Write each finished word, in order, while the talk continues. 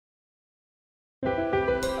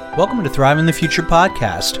Welcome to Thrive in the Future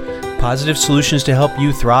podcast, positive solutions to help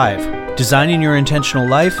you thrive, designing your intentional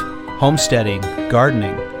life, homesteading,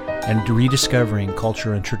 gardening, and rediscovering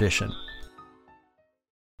culture and tradition.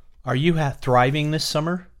 Are you thriving this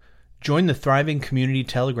summer? Join the Thriving Community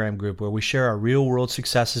Telegram group where we share our real-world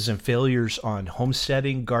successes and failures on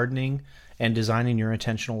homesteading, gardening, and designing your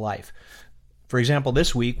intentional life. For example,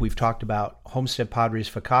 this week we've talked about Homestead Padre's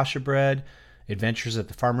focaccia bread, adventures at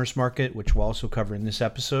the farmer's market, which we'll also cover in this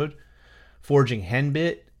episode, foraging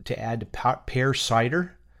henbit to add to pear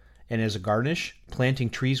cider and as a garnish, planting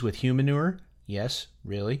trees with human manure, yes,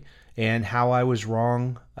 really, and how I was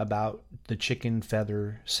wrong about the chicken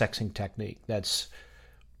feather sexing technique. That's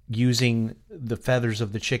using the feathers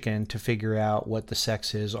of the chicken to figure out what the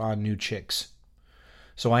sex is on new chicks.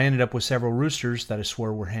 So I ended up with several roosters that I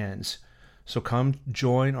swore were hens. So come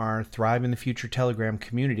join our Thrive in the Future Telegram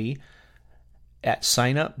community at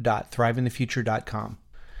signup.thriveinthefuture.com.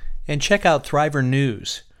 And check out Thriver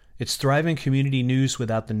News. It's thriving community news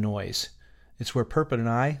without the noise. It's where Perpet and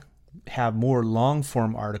I have more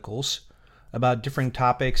long-form articles about different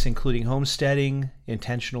topics, including homesteading,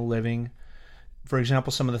 intentional living. For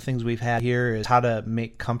example, some of the things we've had here is how to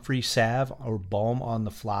make comfrey salve or balm on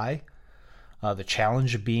the fly, the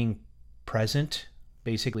challenge of being present,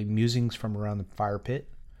 basically musings from around the fire pit,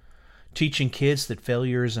 teaching kids that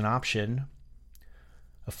failure is an option,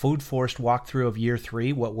 a food forest walkthrough of year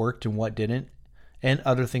 3, what worked and what didn't, and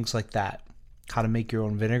other things like that, how to make your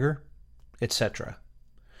own vinegar, etc.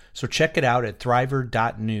 So check it out at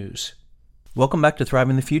thriver.news. Welcome back to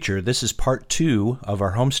Thrive in the Future. This is part 2 of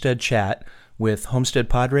our Homestead chat with Homestead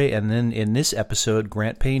Padre, and then in this episode,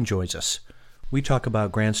 Grant Payne joins us. We talk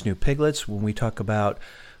about Grant's new piglets when we talk about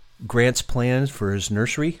Grant's plans for his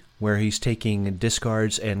nursery, where he's taking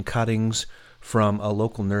discards and cuttings from a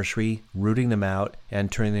local nursery, rooting them out,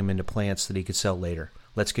 and turning them into plants that he could sell later.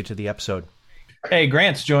 Let's get to the episode. Hey,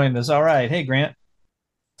 Grant's joined us. All right. Hey, Grant.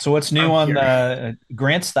 So what's new on the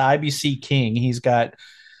Grant's the IBC king. He's got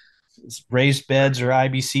his raised beds or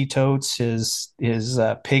IBC totes, his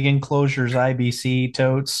pig enclosures IBC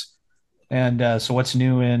totes. And so what's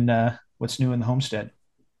new in the homestead?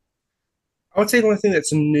 I would say the only thing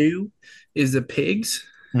that's new is the pigs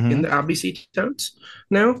in the IBC totes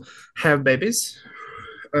now have babies.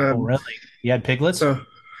 Oh, really? You had piglets? So,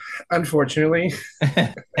 unfortunately.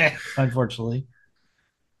 Unfortunately.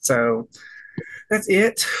 So, that's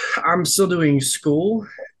it. I'm still doing school,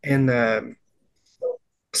 and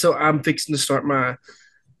so I'm fixing to start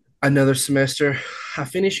another semester. I'm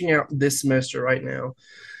finishing out this semester right now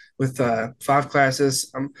with 5 classes.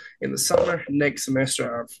 I'm in the summer. Next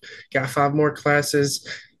semester, I've got 5 more classes,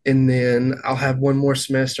 and then I'll have one more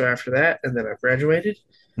semester after that, and then I've graduated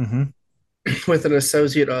with an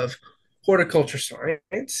associate of horticulture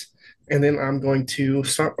science, and then I'm going to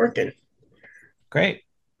start working. Great.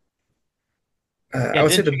 I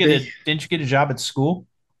would say didn't you get a job at school?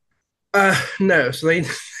 No. So they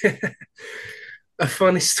a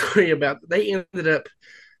funny story about they ended up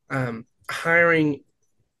hiring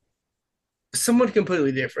someone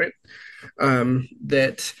completely different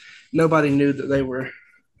that nobody knew that they were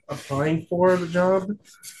applying for the job.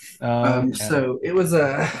 So it was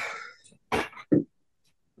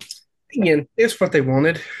again, it's what they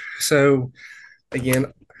wanted. So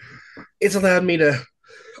again, it's allowed me to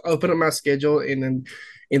open up my schedule, and then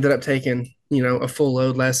ended up taking a full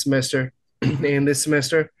load last semester and this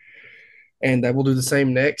semester, and we'll do the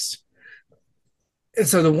same next. And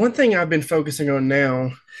so the one thing I've been focusing on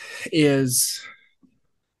now is,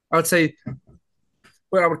 I would say,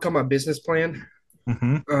 what I would call my business plan.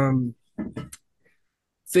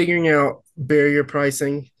 Figuring out barrier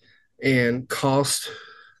pricing and cost,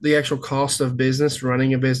 the actual cost of business,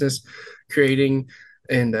 running a business, creating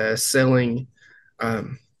and selling,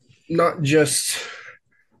 not just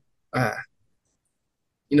the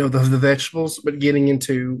vegetables, but getting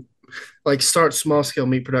into start small scale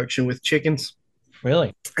meat production with chickens.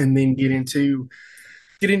 Really? And then getting to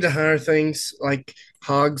higher things like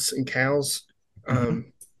hogs and cows,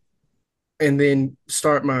 and then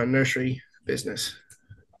start my nursery business.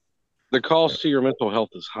 The cost to your mental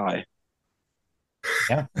health is high.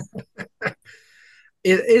 Yeah.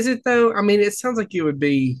 Is it though? I mean, it sounds like it would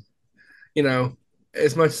be,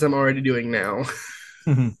 as much as I'm already doing now.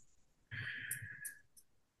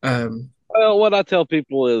 Well, what I tell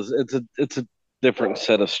people is it's a different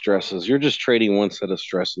set of stresses. You're just trading one set of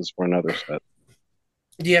stresses for another set.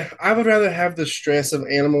 Yeah, I would rather have the stress of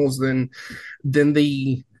animals than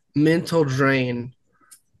the mental drain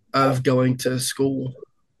of going to school.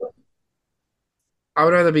 I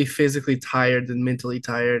would rather be physically tired than mentally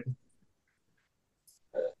tired.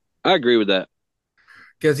 I agree with that.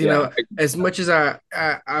 because Yeah. as much as I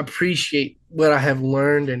appreciate what I have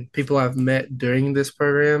learned and people I've met during this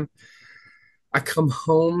program, I come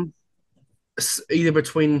home either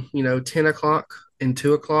between 10 o'clock and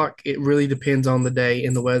 2 o'clock. It really depends on the day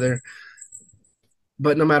and the weather.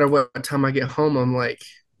 But no matter what time I get home, I'm like,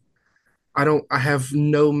 I have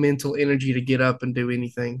no mental energy to get up and do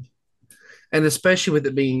anything. And especially with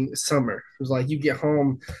it being summer, it's like you get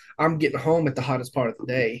home, I'm getting home at the hottest part of the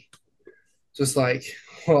day. Just like,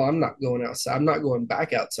 well, I'm not going outside. I'm not going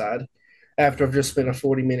back outside after I've just spent a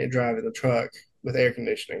 40-minute drive in the truck with air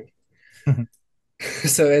conditioning.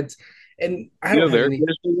 So and I You don't have have air any.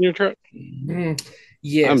 conditioning in your truck? I'm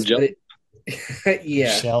Yes, but jealous.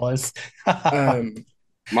 yeah. Jealous. Um,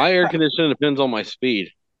 My air conditioning depends on my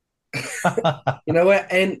speed. you know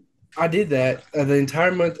what? And I did that the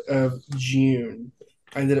entire month of June.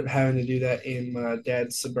 I ended up having to do that in my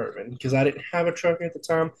dad's Suburban because I didn't have a truck at the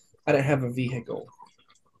time. I didn't have a vehicle.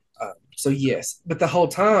 So yes, but the whole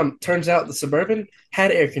time, turns out the Suburban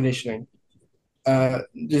had air conditioning.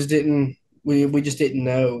 Just didn't we just didn't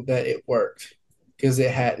know that it worked because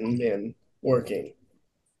it hadn't been working.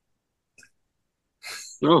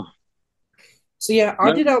 Oh, So yeah, I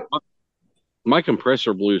no, did out. my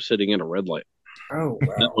compressor blew sitting in a red light. Oh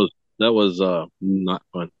That wow. was not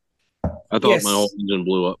fun. I thought my whole Yes. engine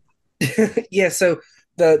blew up. Yeah, so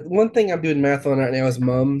the one thing I'm doing math on right now is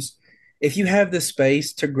mums. If you have the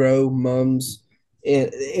space to grow mums,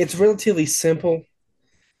 it's relatively simple.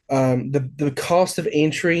 The cost of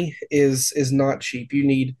entry is not cheap. You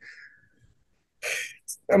need,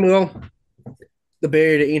 I mean, well, the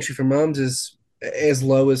barrier to entry for mums is as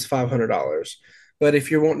low as $500. But if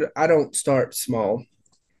you're wanting, I don't start small,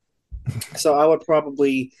 so I would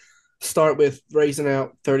probably start with raising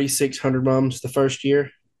out 3,600 mums the first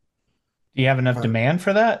year. Do you have enough Um, demand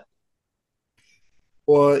for that?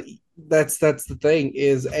 well, that's the thing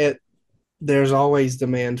is there's always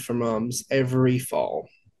demand for mums every fall.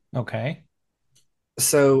 Okay.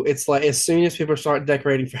 So it's like as soon as people start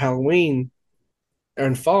decorating for Halloween or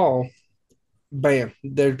in fall, bam,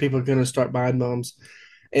 there people are going to start buying mums.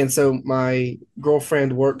 And so my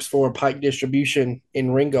girlfriend works for Pike Distribution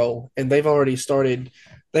in Ringgold, and they've already started.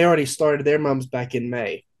 They already started their mums back in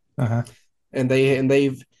May, Uh-huh. and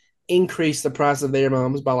they've increased the price of their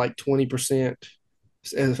mums by like 20%,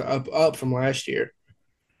 up from last year.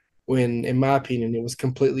 When, in my opinion, it was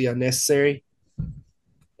completely unnecessary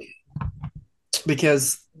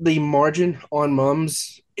because the margin on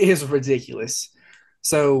mums is ridiculous.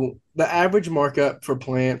 So the average markup for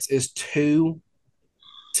plants is 2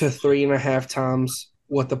 to 3.5 times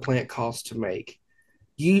what the plant costs to make.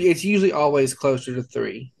 It's usually always closer to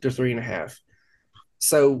 3 to 3.5.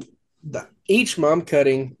 So each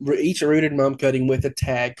rooted mum cutting with a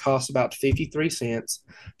tag costs about 53 cents.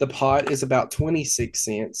 The pot is about 26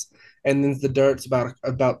 cents, and then the dirt's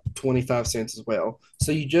about 25 cents as well.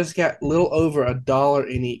 So you just got a little over $1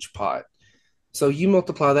 in each pot. So you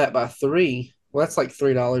multiply that by three. Well, that's like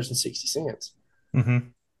 $3.60. Mm-hmm.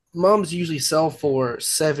 Mums usually sell for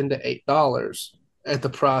 $7 to $8 at the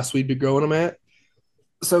price we'd be growing them at.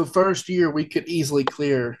 So first year we could easily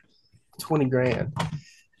clear 20 grand,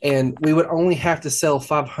 and we would only have to sell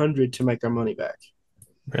 500 to make our money back.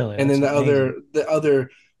 Really, And then that's amazing. the other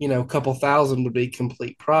couple thousand would be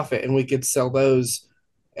complete profit, and we could sell those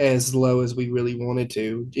as low as we really wanted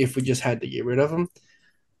to if we just had to get rid of them.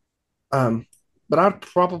 Um, but I'd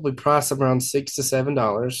probably price them around $6 to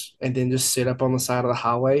 $7, and then just sit up on the side of the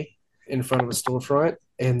highway in front of a storefront,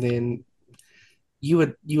 and then you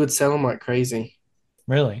would sell them like crazy.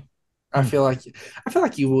 Really. I Hmm. feel like I feel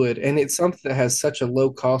like you would, and it's something that has such a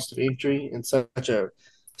low cost of entry and such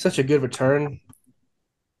a good return.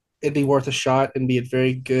 It'd be worth a shot and be a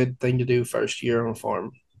very good thing to do first year on a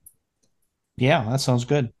farm. Yeah, that sounds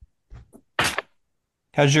good.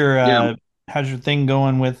 How's your Yeah, uh how's your thing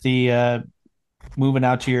going with the moving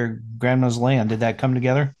out to your grandma's land? Did that come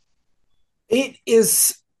together? It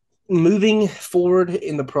is moving forward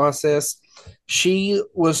in the process. She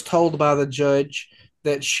was told by the judge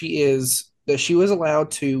that she was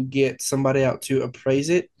allowed to get somebody out to appraise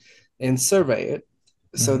it and survey it,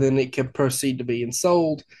 so Hmm. then it could proceed to being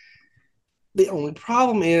sold. The only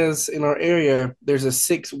problem is in our area, there's a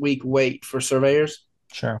 6 week wait for surveyors.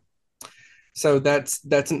 Sure. So that's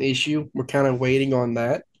an issue. We're kind of waiting on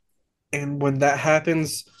that. And when that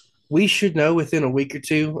happens, we should know within a week or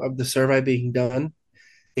two of the survey being done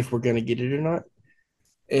if we're going to get it or not.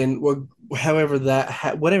 And however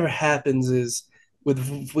whatever happens is with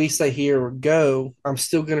if we stay here or go, I'm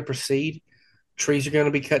still going to proceed. Trees are going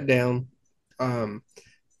to be cut down. Um,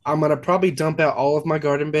 I'm going to probably dump out all of my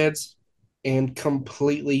garden beds and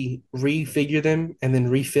completely refigure them and then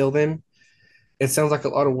refill them. It sounds like a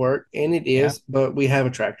lot of work, and it Yeah. is, but we have a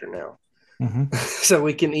tractor now. Hmm. So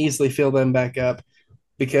we can easily fill them back up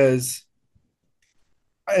because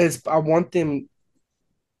as I want them,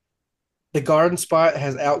 the garden spot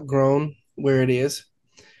has outgrown where it is.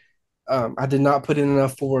 I did not put in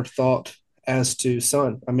enough forward thought as to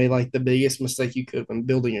sun. I made like the biggest mistake you could when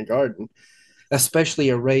building a garden, especially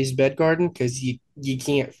a raised bed garden, because you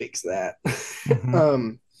can't fix that. Hmm.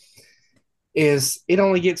 um, is it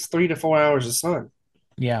only gets 3 to 4 hours of sun,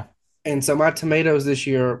 Yeah. and so my tomatoes this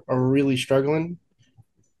year are really struggling.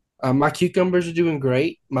 My cucumbers are doing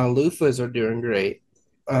great. My loofahs are doing great.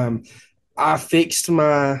 Um, I fixed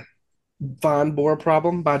my vine borer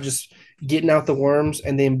problem by just getting out the worms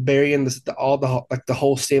and then burying all the like the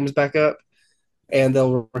whole stems back up, and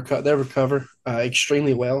they'll recover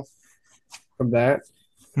extremely well from that.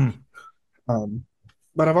 Hmm. Um,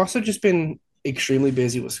 but I've also just been extremely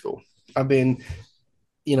busy with school. I've been,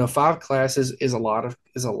 5 classes is a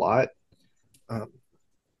lot, um,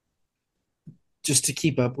 just to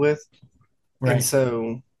keep up with, and Right.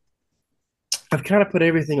 so I've kind of put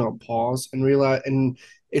everything on pause and realize, and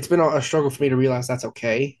it's been a struggle for me to realize that's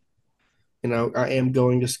okay. I am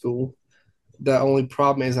going to school. The only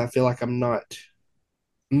problem is I feel like I'm not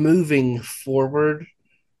moving forward.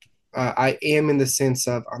 I am in the sense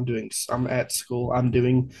of I'm at school, I'm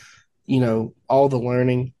doing, all the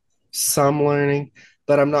learning, some learning,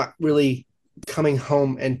 but I'm not really coming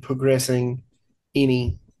home and progressing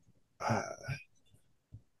any uh,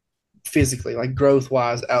 physically, like growth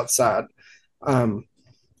wise outside. Um,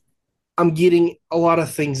 I'm getting a lot of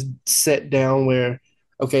things set down where,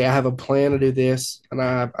 okay, I have a plan to do this, and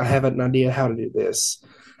I have an idea how to do this.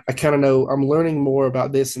 I kind of know I'm learning more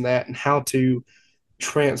about this and that and how to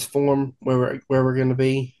transform where we're going to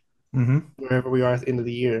be, Hmm. wherever we are at the end of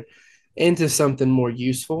the year, into something more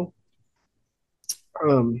useful.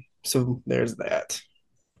 So there's that.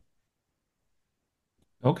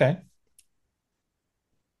 Okay.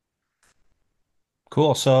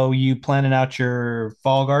 Cool. So you planning out your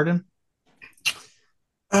fall garden?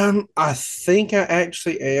 I think I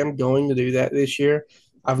actually am going to do that this year.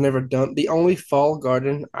 I've never done the only fall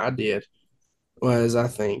garden I did was I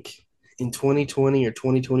think in 2020 or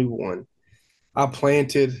 2021. I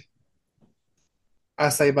planted, I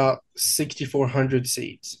say about 6,400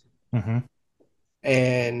 seeds, Hmm.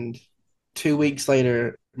 and 2 weeks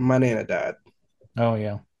later, my nana died, Oh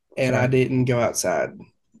yeah. and I Sorry. didn't go outside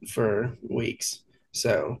for weeks.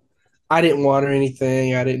 So I didn't water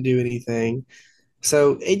anything. I didn't do anything.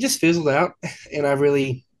 So it just fizzled out, and I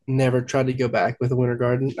really never tried to go back with a winter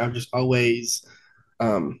garden. I've just always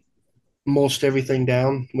um, mulched everything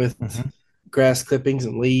down with Hmm. grass clippings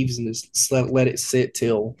and leaves, and just let it sit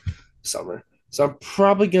till summer. So I'm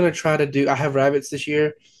probably gonna try to do. I have rabbits this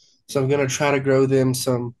year, so I'm gonna try to grow them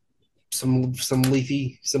some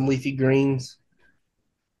leafy greens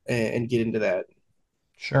and get into that.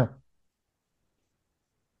 Sure.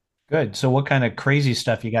 Good. So what kind of crazy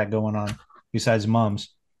stuff you got going on besides mums?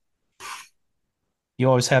 You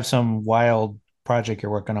always have some wild project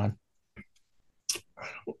you're working on.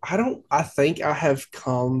 I don't. I think I have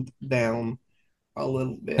calmed down a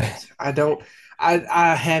little bit. I don't.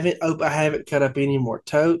 I haven't cut up any more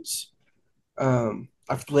totes.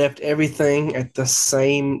 I've left everything at the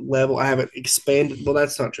same level. I haven't expanded. Well,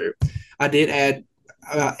 that's not true. I did add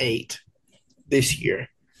about 8 this year,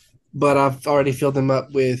 but I've already filled them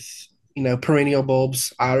up with perennial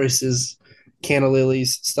bulbs, irises, canna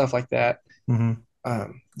lilies, stuff like that. Hmm.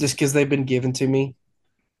 Just because they've been given to me.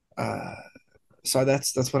 Uh, so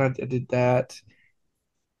that's what I did that,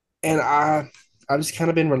 and I've just kind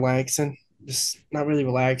of been relaxing, just not really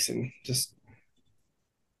relaxing. Just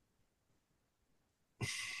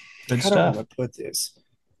Good how do I want stuff. to put this?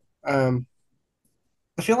 Um,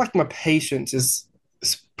 I feel like my patience is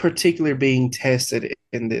particularly being tested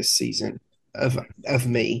in this season of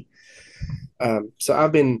me. So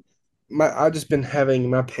I've just been having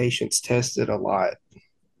my patience tested a lot.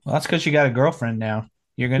 Well, that's because you got a girlfriend now.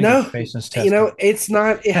 You're going to get No, your patience tested. it's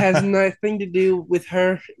not. It has nothing to do with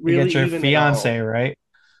her You really, get your even at all. fiance, right?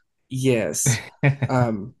 Yes,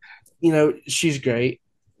 um, she's great.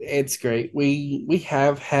 It's great. We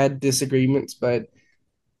have had disagreements, but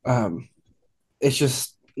um, it's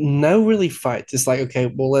just no really fights. It's like, okay,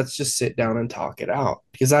 well, let's just sit down and talk it out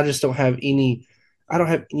because I don't have any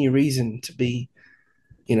reason to be,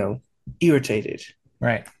 you know, irritated.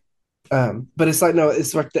 Right. But it's like, no,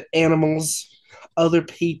 it's like the animals, other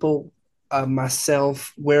people,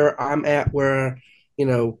 myself, where I'm at, where, you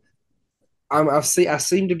know, I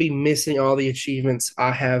seem to be missing all the achievements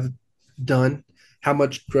I have done how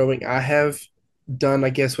much growing I have done, I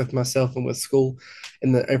guess, with myself and with school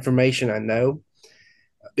and the information I know,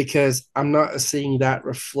 because I'm not seeing that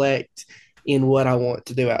reflect in what I want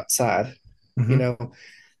to do outside. You Mm-hmm. know,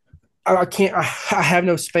 I can't, I have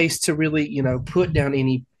no space to really, put down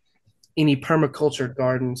any permaculture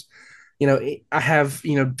gardens. I have,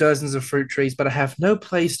 dozens of fruit trees, but I have no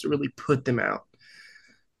place to really put them out.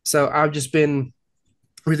 So I've just been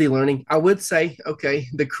really learning. I would say, okay,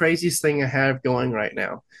 the craziest thing I have going right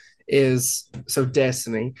now is so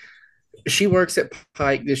Destiny. She works at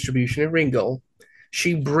Pike Distribution in Ringgold.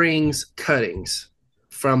 She brings cuttings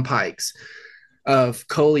from Pikes of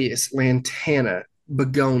coleus, lantana,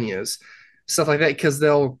 begonias, stuff like that, because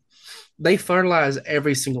they fertilize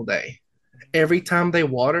every single day. Every time they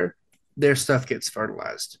water, their stuff gets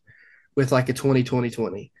fertilized with like a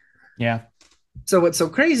 20-20-20. Yeah. So what's so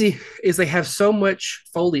crazy is they have so much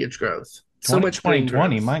foliage growth, so 20, much green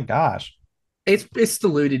 20, growth. my gosh. It's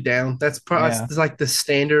diluted down. That's probably Yeah. like the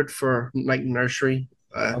standard for like nursery.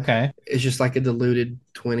 Okay. It's just like a diluted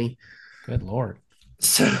 20. Good Lord.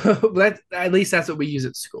 So that at least that's what we use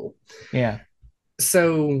at school. Yeah.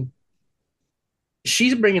 So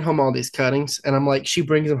she's bringing home all these cuttings, and I'm like, she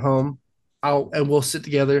brings them home. We'll sit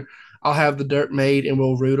together. I'll have the dirt made, and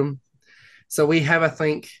we'll root them. So we have, I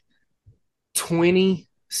think,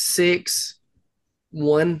 26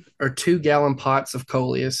 1 or 2 gallon pots of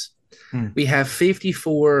coleus. We have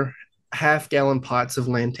 54 half-gallon pots of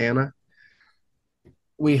lantana.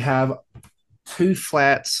 We have 2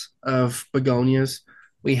 flats of begonias.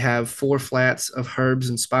 We have 4 flats of herbs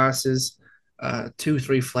and spices, 2,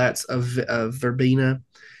 3 flats of verbena,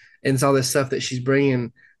 and it's all this stuff that she's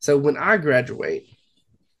bringing. So when I graduate,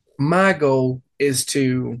 my goal is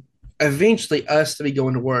to eventually us to be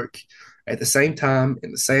going to work at the same time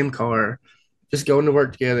in the same car, just going to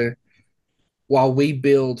work together while we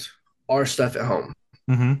build our stuff at home.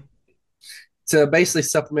 Mm-hmm. To basically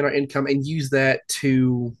supplement our income and use that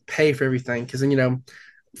to pay for everything. Because then,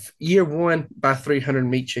 year one, buy 300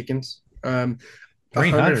 meat chickens, 100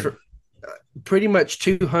 300. for pretty much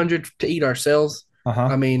 200 to eat ourselves. Uh-huh.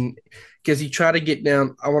 I mean, because you try to get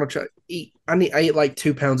down, I want to try eat. I eat like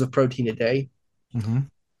 2 pounds of protein a day. Mm-hmm.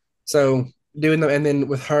 So and then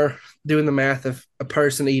with her doing the math of a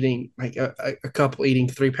person eating like a couple eating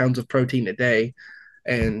 3 pounds of protein a day,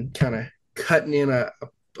 and kind of cutting in a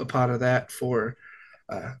pot of that for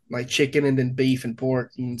like chicken and then beef and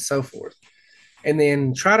pork and so forth. And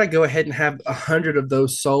then try to go ahead and have 100 of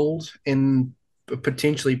those sold and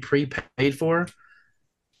potentially prepaid for.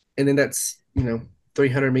 And then that's,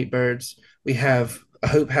 300 meat birds. We have a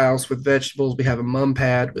hoop house with vegetables. We have a mum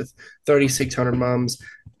pad with 3,600 mums.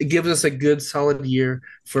 It gives us a good solid year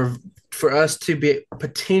for us to be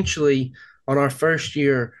potentially on our first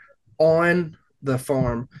year on the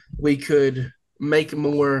farm. We could make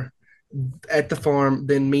more at the farm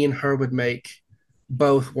than me and her would make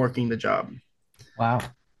both working the job. Wow.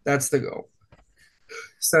 That's the goal.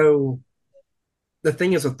 So the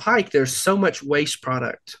thing is with Pike, there's so much waste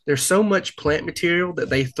product. There's so much plant material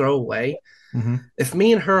that they throw away. Mm-hmm. If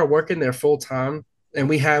me and her are working there full time,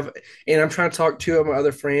 and I'm trying to talk to 2 of my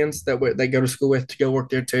other friends that they go to school with to go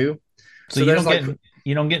work there too. So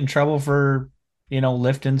you don't get in trouble for,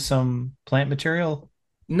 lifting some plant material?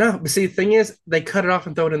 No, but see, the thing is, they cut it off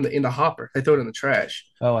and throw it in the hopper. They throw it in the trash.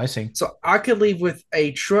 Oh, I see. So I could leave with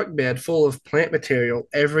a truck bed full of plant material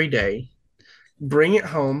every day, bring it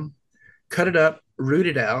home, cut it up, root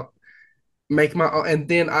it out, and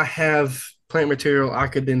then I have plant material I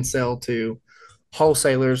could then sell to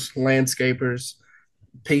wholesalers, landscapers,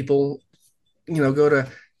 people, go to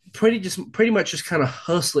pretty much just kind of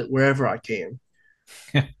hustle it wherever I can.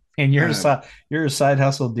 And you're a side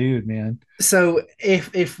hustle dude, man. So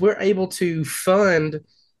if we're able to fund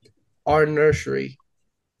our nursery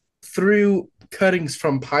through cuttings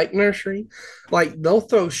from Pike Nursery, like they'll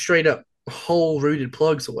throw straight up whole rooted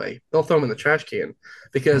plugs away. They'll throw them in the trash can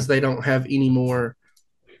because they don't have any more.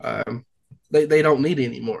 They don't need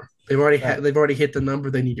any more. They've already hit the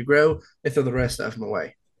number they need to grow. They throw the rest of them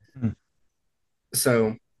away.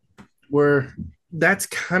 So that's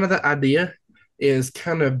kind of the idea, is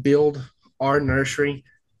kind of build our nursery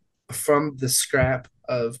from the scrap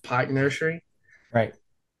of Pike Nursery. Right.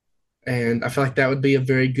 And I feel like that would be a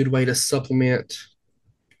very good way to supplement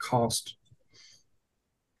cost.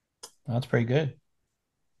 That's pretty good.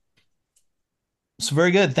 So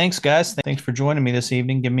very good. Thanks, guys. Thanks for joining me this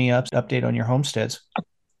evening. Give me an update on your homesteads.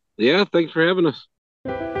 Yeah, thanks for having us.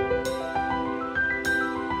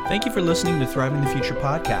 Thank you for listening to Thriving the Future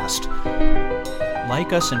podcast.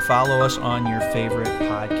 Like us and follow us on your favorite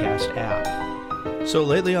podcast app. So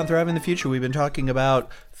lately on Thrive in the Future, we've been talking about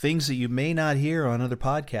things that you may not hear on other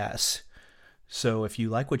podcasts. So if you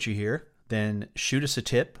like what you hear, then shoot us a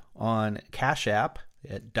tip on Cash App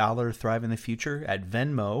at $Thrive in the Future, at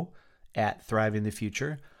Venmo at Thrive in the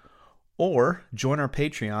Future, or join our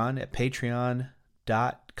Patreon at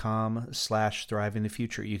patreon.com/Thrive in the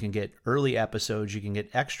Future. You can get early episodes. You can get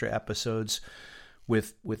extra episodes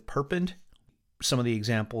with Perpend. Some of the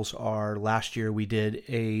examples are last year we did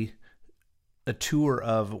a tour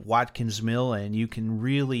of Watkins Mill, and you can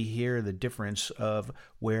really hear the difference of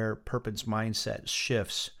where Perpend's mindset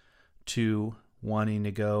shifts to wanting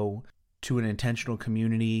to go to an intentional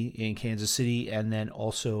community in Kansas City and then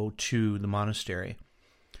also to the monastery.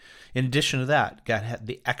 In addition to that, got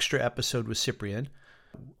the extra episode with Cyprian,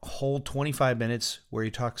 a whole 25 minutes where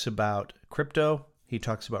he talks about crypto, he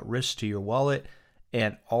talks about risks to your wallet,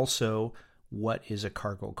 and also what is a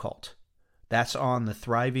cargo cult. That's on the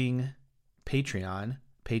Thriving Patreon,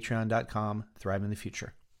 patreon.com, Thrive in the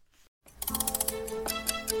Future.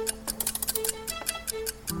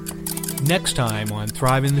 Next time on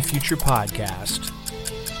Thrive in the Future podcast.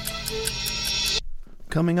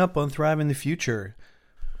 Coming up on Thrive in the Future,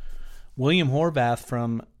 William Horvath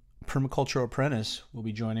from Permaculture Apprentice will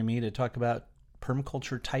be joining me to talk about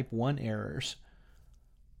permaculture type 1 errors.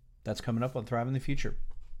 That's coming up on Thrive in the Future.